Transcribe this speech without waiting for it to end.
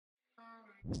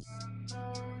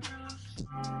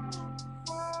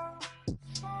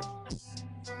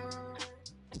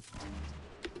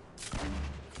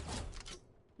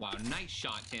Wow, nice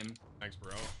shot, Tim. Thanks,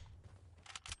 bro.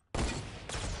 Oh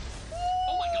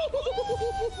my god!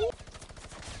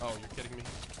 Oh, you're kidding me?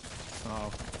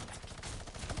 Oh.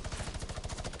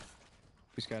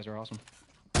 These guys are awesome.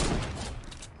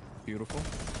 Beautiful.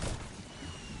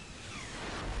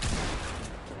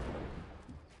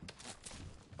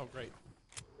 Oh, great.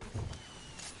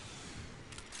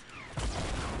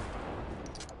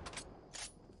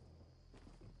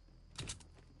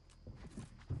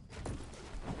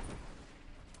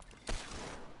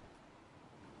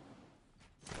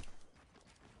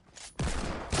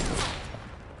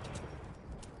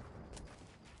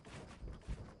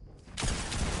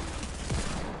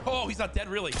 Oh, he's not dead,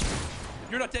 really.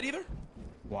 You're not dead either?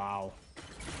 Wow.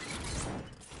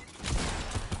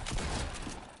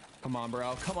 Come on,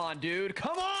 bro. Come on, dude.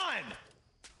 Come on!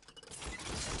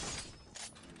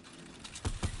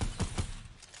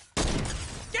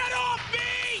 Get off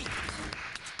me!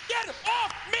 Get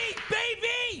off me,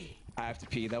 baby! I have to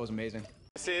pee. That was amazing.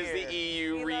 This is the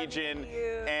EU region,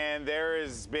 and there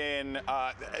has been,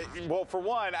 well, for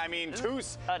one, I mean,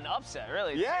 an upset,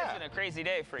 really. Yeah. It's been a crazy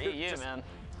day for EU, man.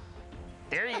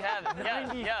 There you have it. Yeah,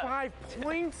 95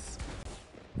 points.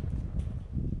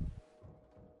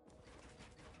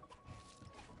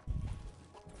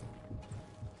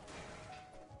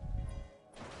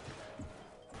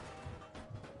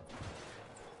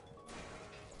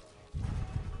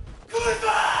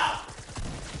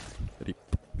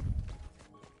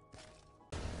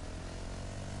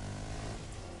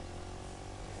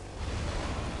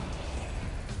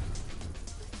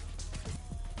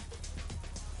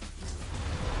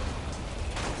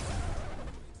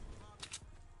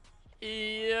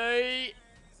 Yay.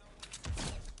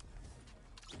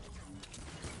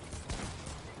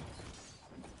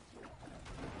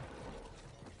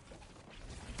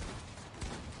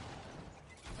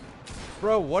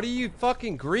 Bro, what are you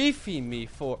fucking griefing me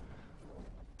for?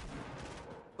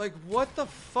 Like, what the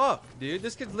fuck, dude?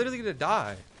 This kid's literally gonna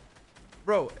die.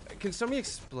 Bro, can somebody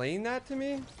explain that to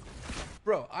me?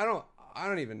 Bro, I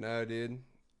don't even know, dude.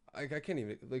 Like, I can't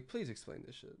even, like, please explain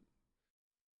this shit.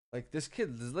 Like, this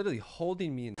kid is literally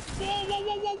holding me in. Whoa, whoa,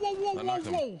 whoa, whoa, whoa, whoa,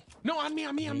 whoa, whoa. No, on me,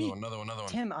 on me, on me. Another one.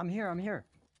 Tim, I'm here.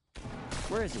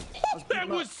 Where is he? Oh, that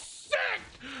was sick!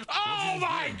 Oh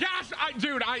my gosh!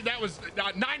 Dude, that was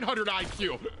 900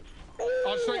 IQ.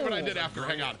 I'll show you what I did after.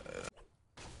 Hang on.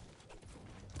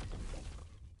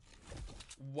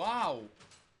 Wow.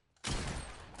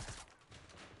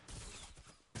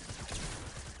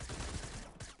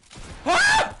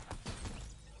 Ah!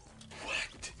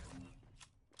 What?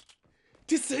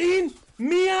 Design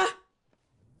Mia?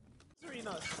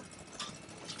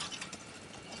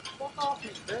 Fuck off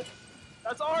me, bitch.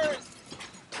 That's ours.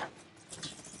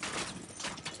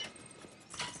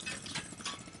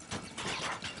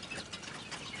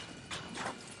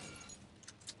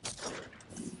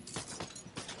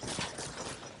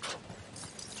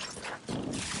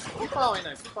 Keep following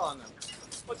them.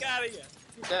 Look out of here.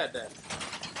 You dead.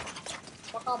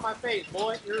 Fuck off my face,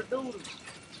 boy. You're a doodle.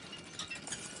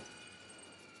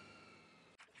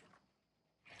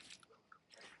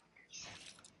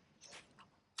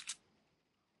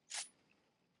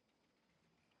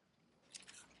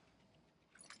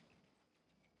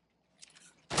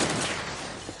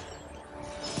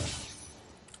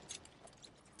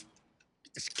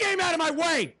 Just get him out of my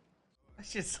way!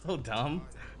 That's just so dumb.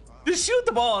 Just shoot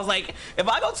the balls. Like, if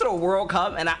I go to the World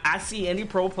Cup and I see any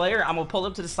pro player, I'm gonna pull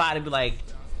up to the side and be like,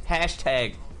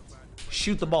 hashtag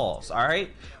shoot the balls, alright?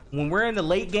 When we're in the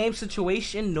late game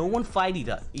situation, no one fight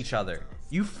each other.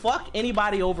 You fuck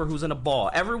anybody over who's in a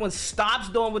ball. Everyone stops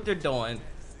doing what they're doing.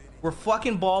 We're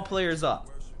fucking ball players up.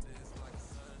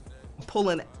 I'm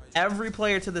pulling every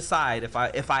player to the side if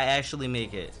I actually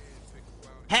make it.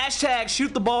 Hashtag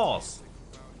shoot the balls.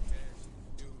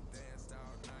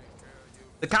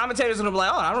 The commentators are gonna be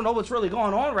like, oh, I don't know what's really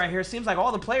going on right here. It seems like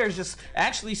all the players just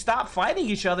actually stopped fighting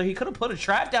each other. He could have put a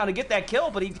trap down to get that kill,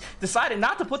 but he decided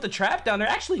not to put the trap down. They're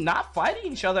actually not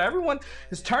fighting each other. Everyone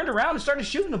has turned around and started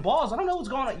shooting the balls. I don't know what's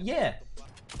going on. Yeah.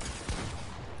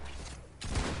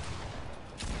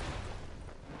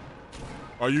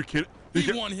 Are you kidding?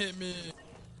 He one hit me.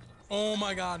 Oh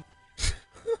my god.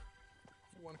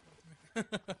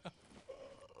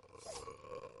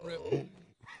 Rip.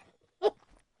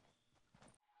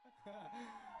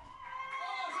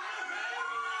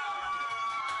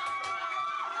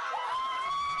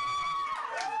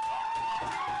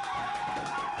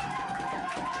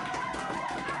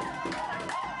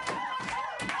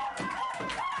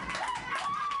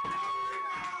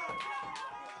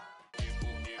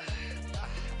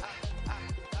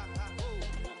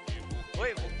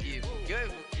 Oi, Vuki, Vuki, oi,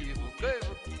 Vuki, Vuki, oi,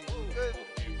 Vuki, Vuki, oi,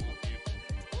 Vuki, Vuki.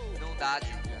 Não dá,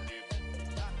 Julia.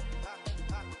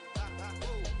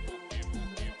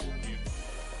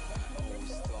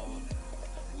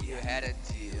 You had a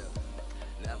deal.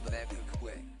 Love that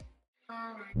quick.